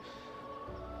 doesn't it?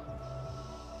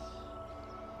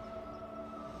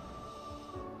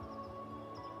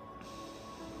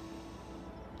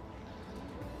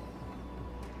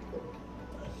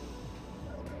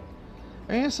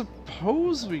 I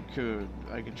suppose we could...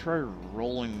 I could try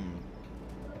rolling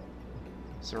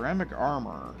ceramic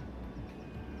armor.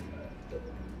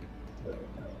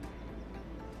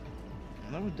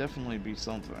 And that would definitely be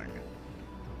something.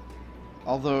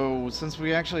 Although, since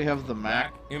we actually have the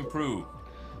Mac... Improved.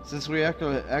 Since we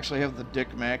actually have the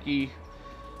Dick Mackey,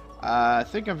 I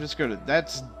think I'm just gonna...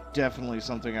 That's definitely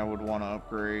something I would want to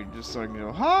upgrade. Just so I can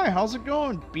go, hi, how's it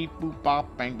going? Beep, boop,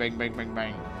 bop, bang, bang, bang, bang,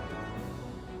 bang.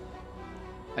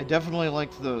 I definitely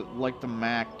like the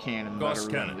Mac cannon better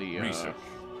than the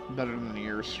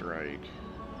airstrike.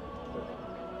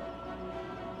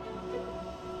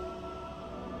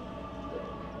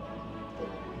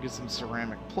 Get some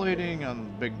ceramic plating on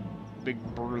the big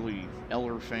burly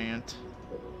elephant.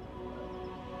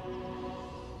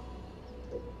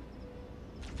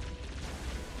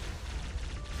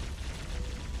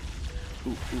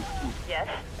 Ooh. Yes?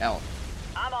 Al.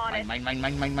 I'm on it. Mine.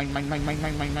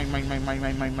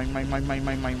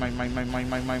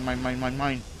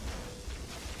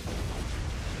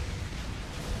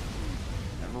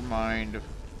 Never mind.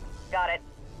 Got it.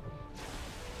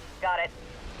 Got it.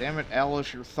 Damn it,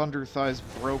 Alice, your thunder thighs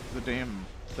broke the damn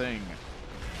thing.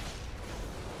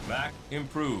 Mac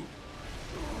improved.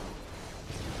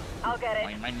 I'll get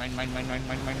it. Mine.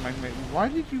 Why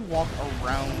did you walk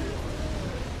around?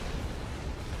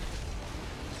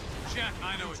 Jack,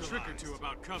 I know a trick or two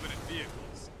about Covenant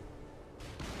vehicles.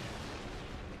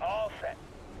 All set.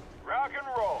 Rock and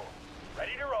roll.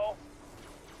 Ready to roll.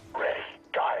 Ready.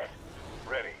 Got it.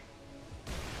 Ready.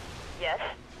 Yes.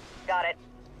 Got it.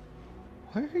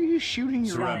 Why are you shooting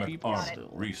your own Ceramic people armor still?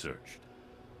 researched.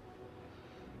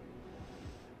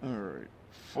 Alright.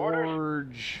 Orders.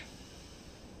 Forge.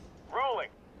 Rolling.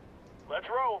 Let's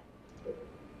roll.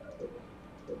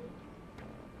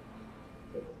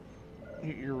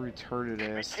 Get your retarded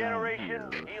ass down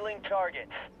Regeneration here. healing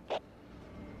targets.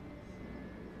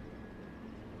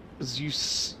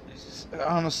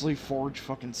 Honestly, Forge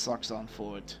fucking sucks on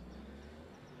foot.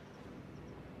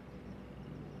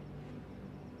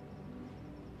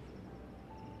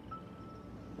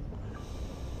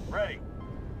 Ready.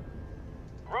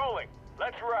 Rolling.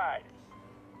 Let's ride.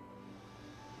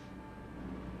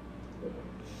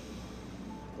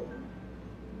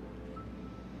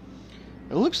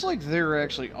 It looks like they're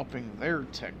actually upping their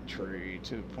tech tree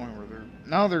to the point where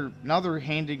now they're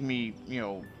handing me, you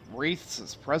know, wraiths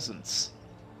as presents.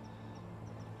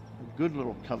 Good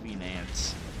little covey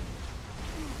nants.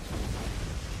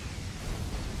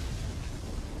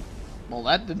 Well,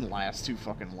 that didn't last too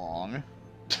fucking long.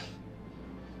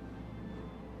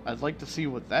 I'd like to see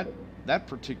what that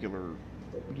particular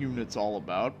unit's all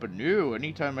about, but no,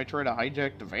 anytime I try to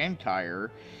hijack the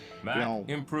Vankire, Mac you know,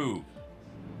 improved.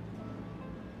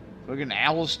 fucking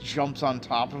Alice jumps on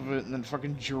top of it, and then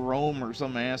fucking Jerome or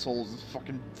some asshole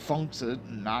fucking funks it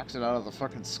and knocks it out of the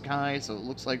fucking sky, so it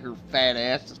looks like her fat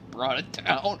ass just brought it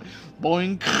down.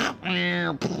 Boing.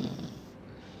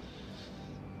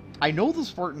 I know the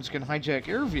Spartans can hijack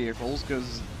air vehicles,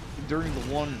 because during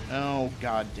the one... Oh,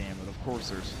 god damn it. Of course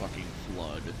there's fucking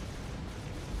flood.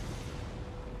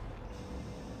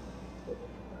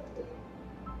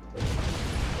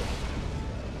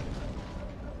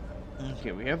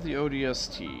 Okay, we have the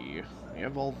ODST. We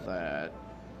have all that.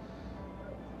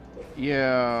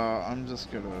 Yeah, I'm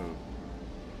just gonna...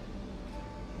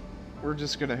 We're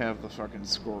just gonna have the fucking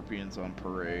Scorpions on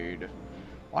parade.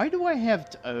 Why do I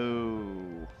have...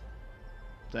 Oh...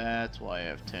 That's why I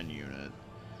have 10 unit.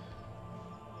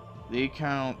 They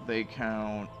count.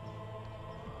 I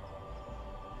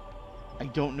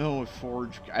don't know if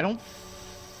Forge... I don't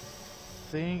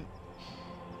think...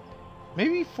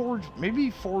 Maybe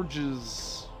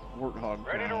Forge's Warthog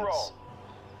Ready to counts. roll.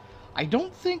 I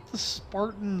don't think the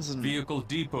Spartans and... Vehicle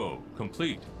depot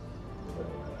complete.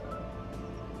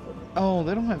 Oh,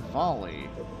 they don't have volley.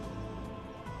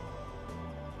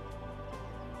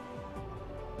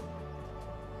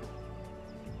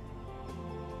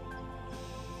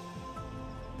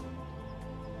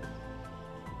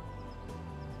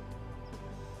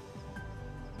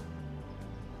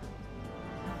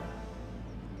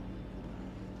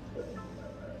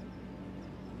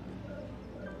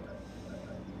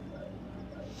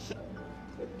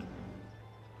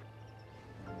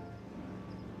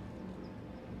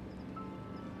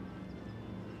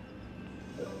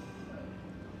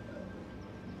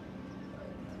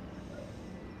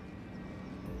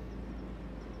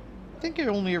 think I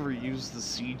only ever used the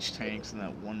siege tanks in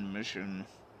that one mission.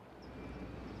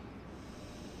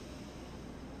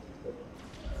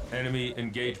 Enemy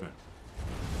engagement.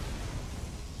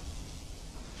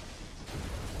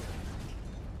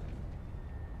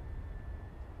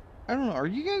 I don't know, are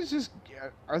you guys just...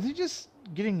 Are they just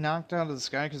getting knocked out of the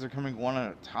sky because they're coming one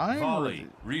at a time? Volley.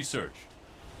 Research.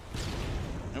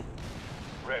 Nope.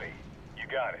 Ready. You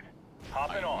got it.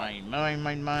 Hopping on. Mine,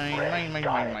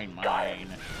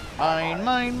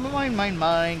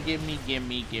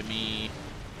 gimme.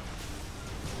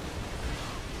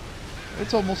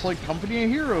 It's almost like Company of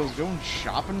Heroes going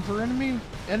shopping for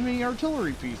enemy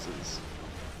artillery pieces.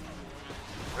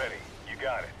 Ready. You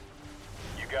got it.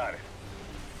 You got it.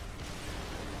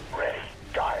 Ready.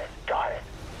 Got it. Got it.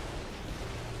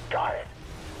 Got it.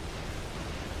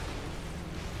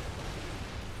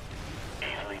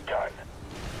 Easily done.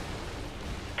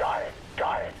 Got it.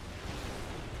 Got it.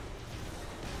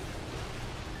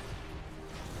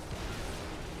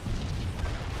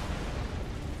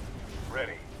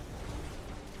 Ready.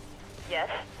 Yes,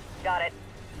 got it.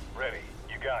 Ready.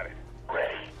 You got it.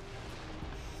 Ready.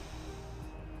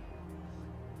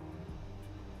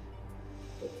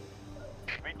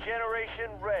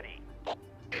 Regeneration ready.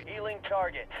 Healing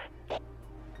targets.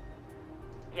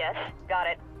 Yes, got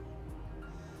it.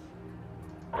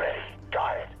 Ready.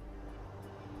 Got it.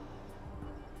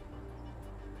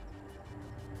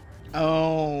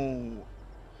 Oh.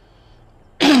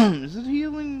 Is it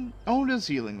healing? Oh, it is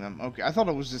healing them. Okay, I thought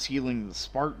it was just healing the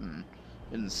Spartan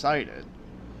inside it.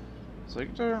 It's like,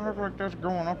 it doesn't look like that's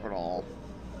going up at all.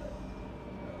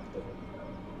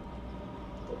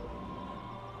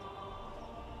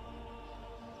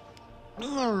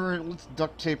 Alright, let's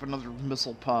duct tape another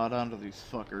missile pod onto these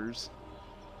fuckers.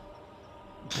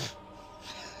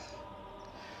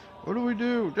 What do we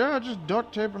do? Yeah, just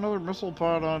duct tape another missile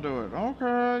pod onto it.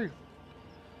 Okay.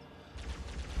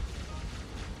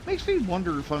 Makes me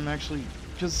wonder if I'm actually...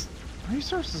 Because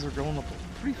resources are going up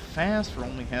pretty fast for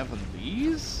only having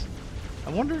these.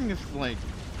 I'm wondering if, like,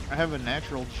 I have a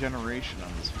natural generation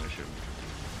on this mission.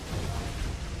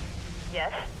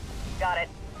 Yes, got it.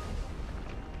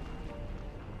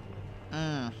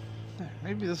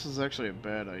 Maybe this is actually a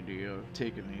bad idea,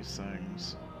 taking these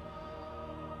things.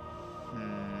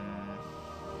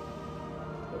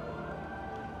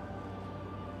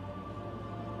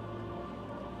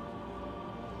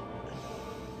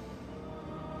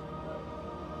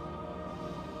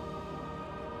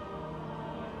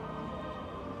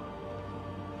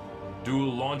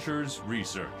 Dual launchers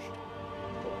researched.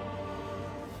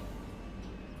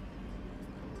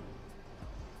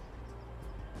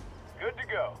 Good to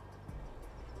go.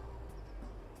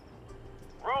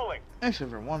 Rolling.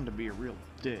 Actually, if I wanted to be a real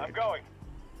dick, I'm going.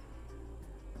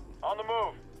 On the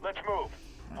move. Let's move.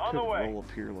 I On could the way. roll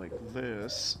up here like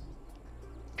this.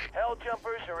 Hell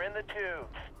jumpers are in the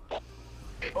tubes.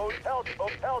 Hell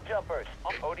jumpers. Hell jumpers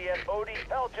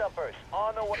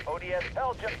on the way.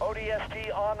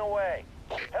 ODST on the way.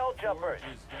 Hell jumpers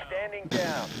standing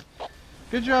down.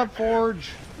 Good job,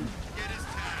 Forge.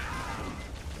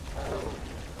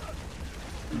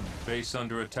 Base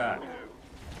under attack.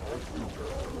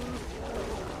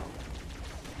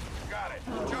 Got it.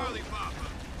 Charlie Papa.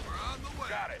 We're on the way.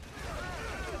 Got it.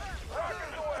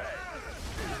 Rockets away.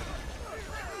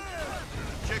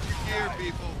 Check your gear,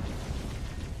 people.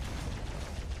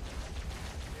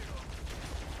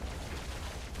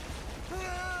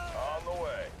 On the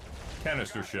way.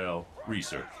 Canister shell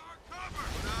research. Put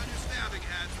on your stabbing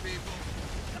hats, people.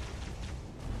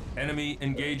 Enemy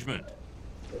engagement.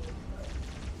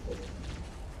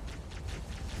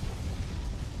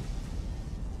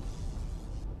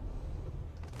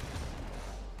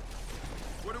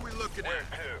 What are we looking Where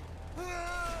at? to?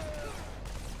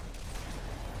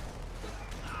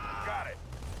 Got it.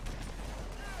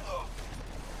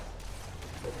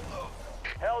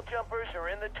 Hell jumpers are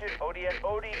in the tube. ODS,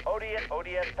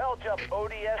 hell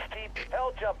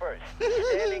jumpers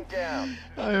standing down.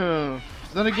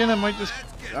 Then again, I might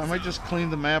just clean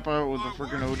the map out with the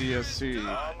freaking ODST.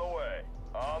 On the way.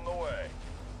 On the way.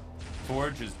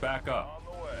 Forge is back up.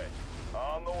 On the way.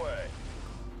 On the way.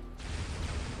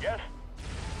 Yes.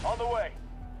 On the way.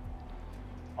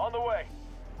 On the way.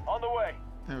 On the way.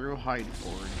 A real hide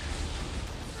Forge.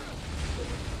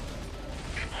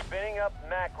 Spinning up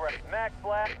Mac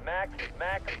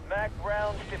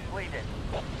rounds depleted.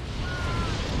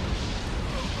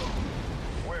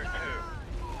 Where to?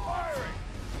 Firing.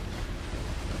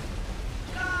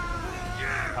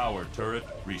 Power turret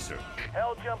research.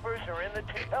 Hell jumpers are in the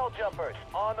hell jumpers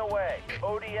on the way.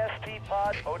 ODST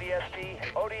pod.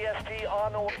 ODST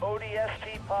on the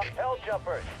ODST pod. Hell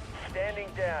jumpers standing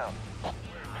down.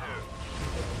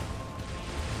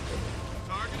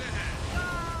 Target ahead.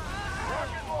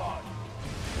 Rocket launch.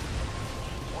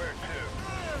 Where to?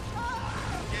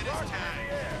 Get his tag.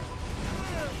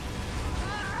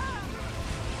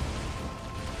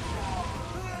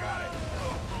 Got it.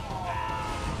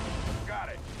 Got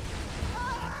it.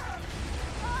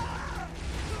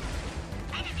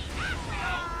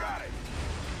 Got it.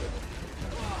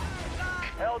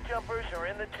 Hell jumpers are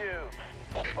in the tubes.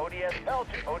 ODS,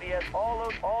 ODS, all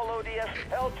ODS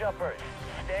hell jumpers,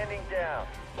 standing down.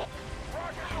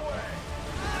 Rockets away.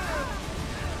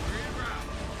 Green route.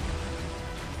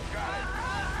 Got it.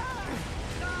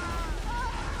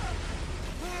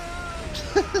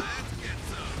 Let's get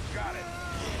some. Got it.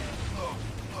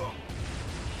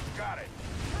 Got it.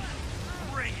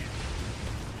 Bring it.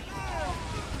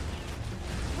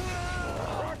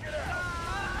 Rocket out.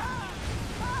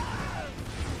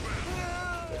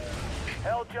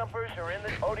 Hell jumpers are in the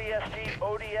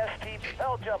ODST,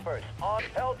 hell jumpers, on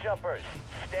hell jumpers,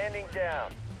 standing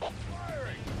down.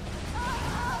 Firing.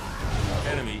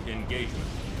 Enemy engagement.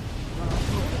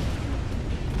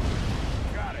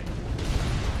 Got it.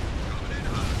 Coming in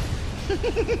hot.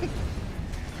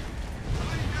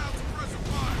 Laying down suppressive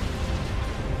fire.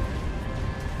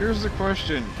 Here's the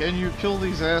question: can you kill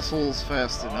these assholes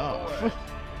fast enough?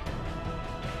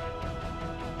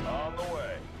 On the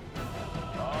way.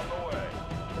 On the way.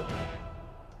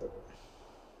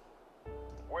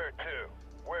 Where to?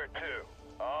 Where to?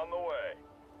 On the way.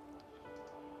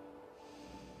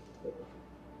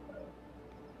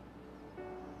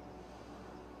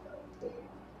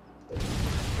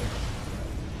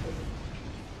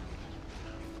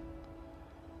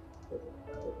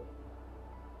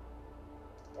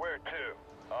 Where to?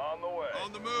 On the way.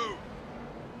 On the move.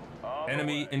 On the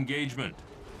Enemy way. engagement.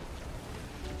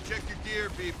 Check your gear,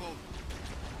 people.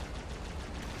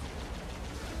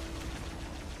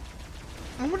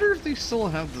 I wonder if they still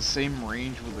have the same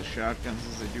range with the shotguns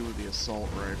as they do with the assault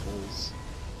rifles.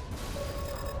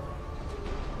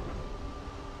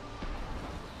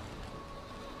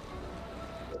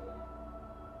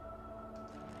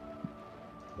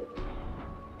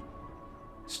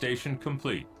 Station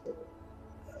complete.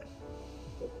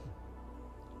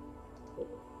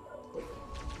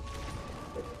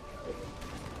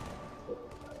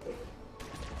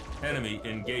 Enemy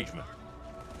engagement.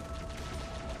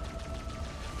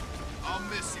 I'll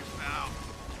miss you, pal.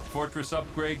 Fortress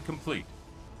upgrade complete.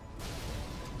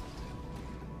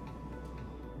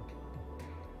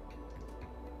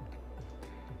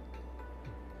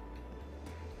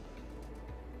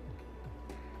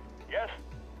 Yes?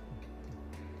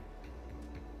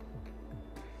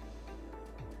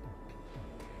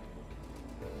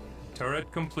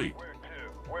 Turret complete. Where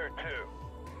to? Where to?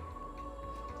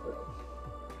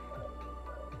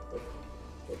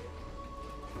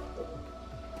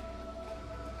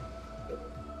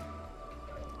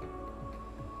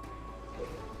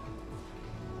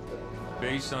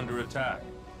 Base under attack.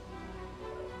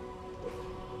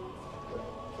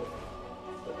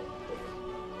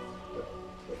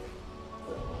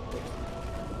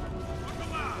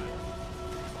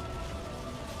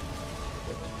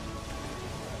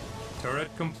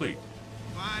 Turret complete.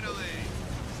 Finally,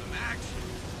 some action.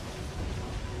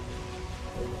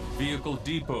 Vehicle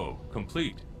depot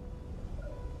complete.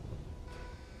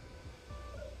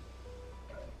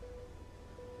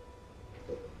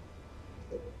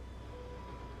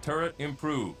 Turret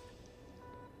improved.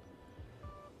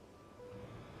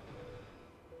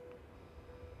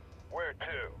 Where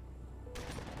to?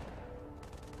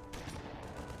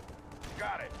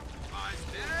 Got it. Eyes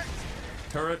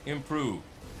next. Turret improved.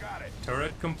 Got it.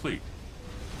 Turret complete.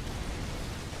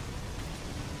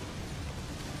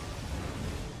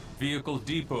 Vehicle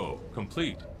depot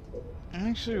complete.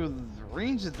 Actually, with the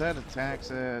range that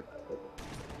attacks at,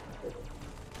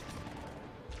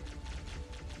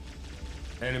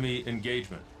 Enemy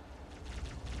engagement.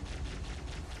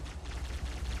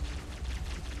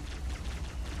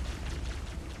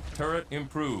 Turret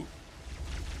improved.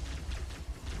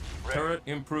 Ready. Turret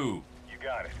improved. You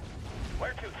got it.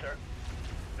 Where to, sir?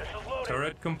 This is loaded.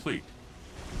 Turret complete.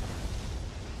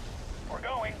 We're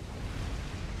going.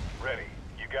 Ready.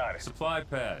 You got it. Supply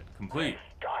pad complete.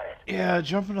 Got it. yeah,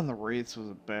 jumping on the wraiths was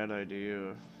a bad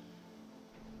idea.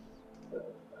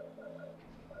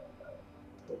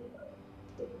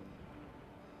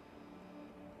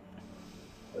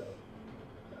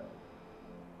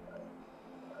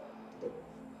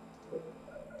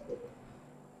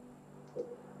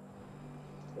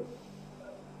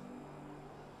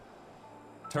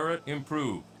 Turret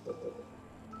improved.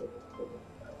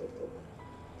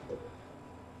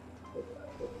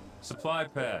 Supply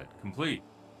pad complete.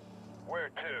 Where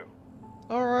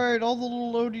to? Alright, all the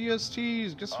little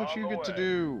ODSTs, guess what you get to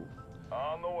do?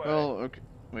 On the way. Well, okay.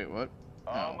 Wait, what?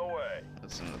 On the No, way.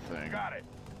 that's not a thing. Got it.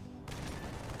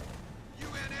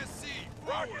 UNSC,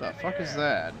 Roger. forward. The fuck is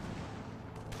that?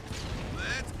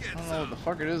 Let's get I don't know what some. the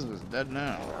fuck it is, but it's dead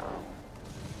now.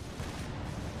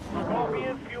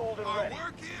 Scorpion fueled and Our ready.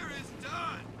 work here is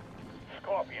done.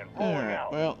 Scorpion pulling Alright,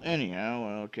 out. well,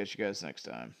 anyhow, I'll catch you guys next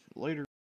time. Later.